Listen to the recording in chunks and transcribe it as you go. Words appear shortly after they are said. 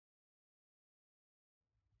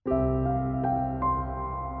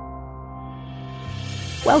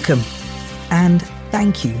Welcome, and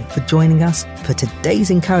thank you for joining us for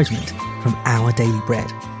today's encouragement from Our Daily Bread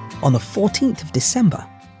on the 14th of December,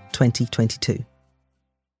 2022.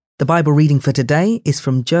 The Bible reading for today is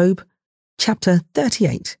from Job chapter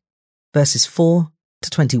 38, verses 4 to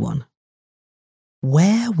 21.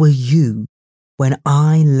 Where were you when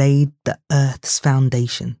I laid the earth's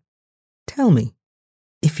foundation? Tell me,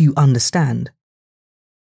 if you understand.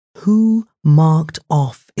 Who marked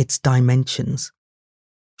off its dimensions?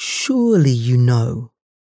 Surely you know.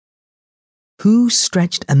 Who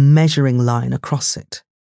stretched a measuring line across it?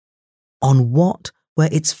 On what were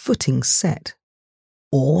its footings set?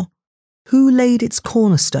 Or who laid its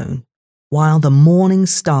cornerstone while the morning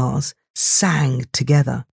stars sang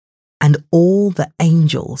together and all the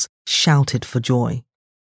angels shouted for joy?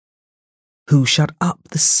 Who shut up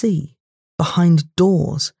the sea behind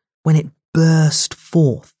doors when it burst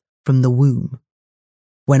forth from the womb?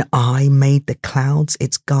 When I made the clouds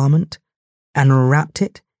its garment and wrapped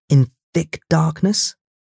it in thick darkness?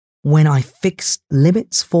 When I fixed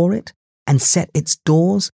limits for it and set its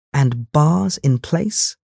doors and bars in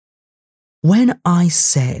place? When I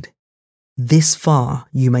said, this far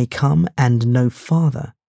you may come and no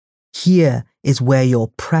farther, here is where your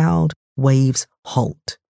proud waves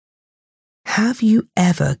halt. Have you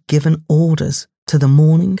ever given orders to the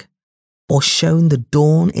morning, or shown the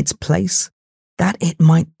dawn its place, that it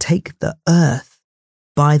might take the earth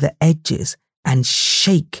by the edges and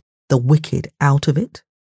shake the wicked out of it?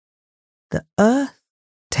 The earth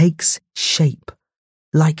takes shape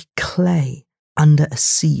like clay under a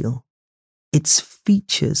seal. Its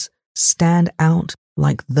features stand out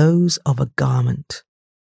like those of a garment.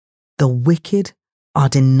 The wicked are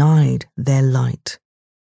denied their light,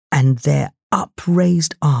 and their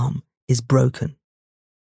upraised arm is broken.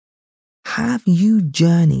 Have you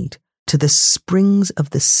journeyed to the springs of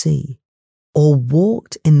the sea, or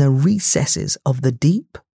walked in the recesses of the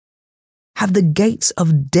deep? Have the gates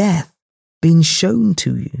of death been shown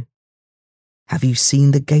to you? Have you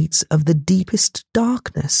seen the gates of the deepest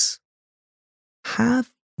darkness?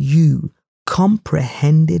 Have you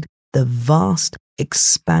comprehended the vast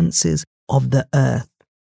expanses of the earth?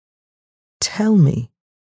 Tell me,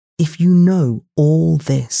 if you know all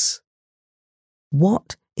this,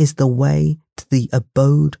 what is the way to the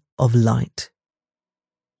abode of light?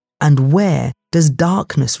 And where does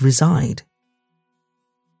darkness reside?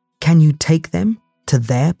 Can you take them to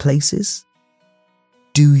their places?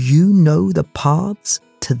 Do you know the paths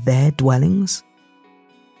to their dwellings?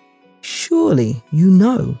 Surely you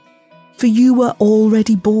know, for you were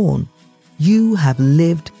already born. You have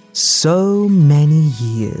lived so many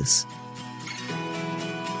years.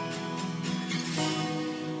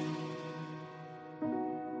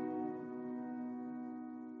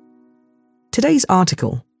 Today's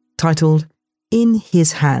article, titled In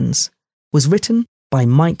His Hands, was written by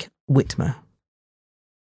Mike Whitmer.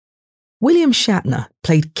 William Shatner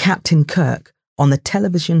played Captain Kirk on the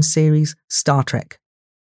television series Star Trek,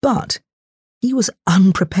 but he was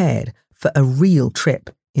unprepared for a real trip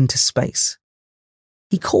into space.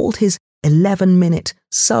 He called his 11-minute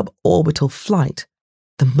suborbital flight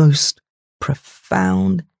the most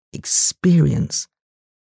profound experience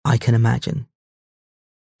I can imagine.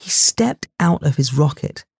 He stepped out of his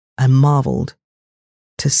rocket and marveled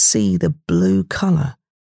to see the blue colour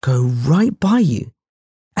go right by you,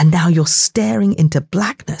 and now you're staring into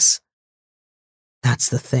blackness. That's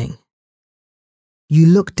the thing. You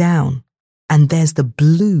look down, and there's the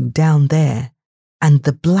blue down there, and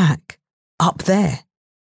the black up there.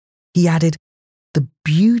 He added, the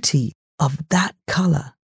beauty of that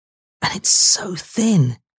colour, and it's so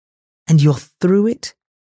thin, and you're through it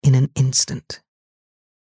in an instant.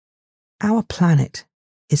 Our planet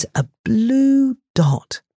is a blue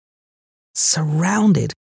dot,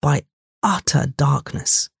 surrounded by utter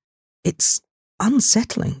darkness. It's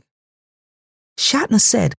unsettling. Shatner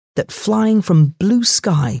said that flying from blue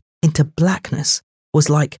sky into blackness was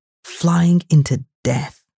like flying into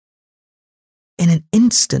death. In an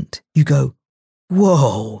instant, you go,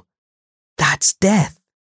 whoa, that's death.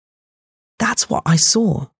 That's what I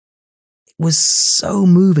saw. It was so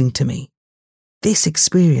moving to me. This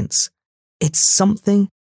experience, it's something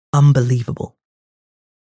unbelievable.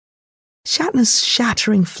 Shatner's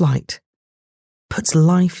shattering flight puts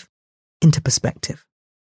life into perspective.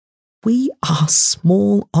 We are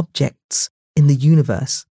small objects in the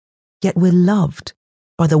universe, yet we're loved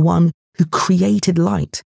by the one who created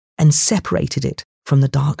light and separated it from the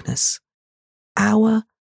darkness. Our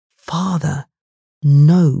Father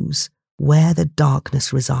knows where the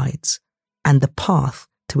darkness resides and the path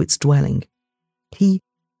to its dwelling. He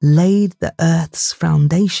laid the earth's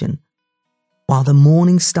foundation while the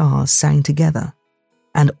morning stars sang together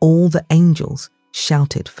and all the angels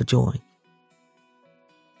shouted for joy.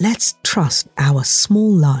 Let's trust our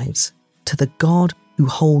small lives to the God who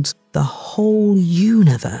holds the whole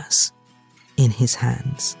universe in his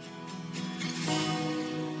hands.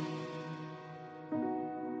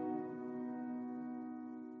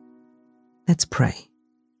 Let's pray.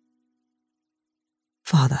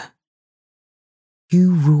 Father,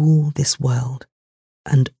 you rule this world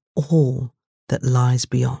and all that lies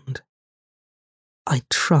beyond. I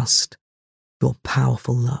trust your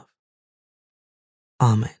powerful love.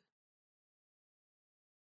 Amen.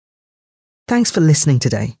 Thanks for listening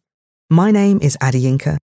today. My name is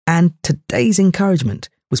Adeyinka, and today's encouragement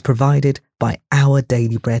was provided by Our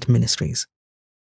Daily Bread Ministries.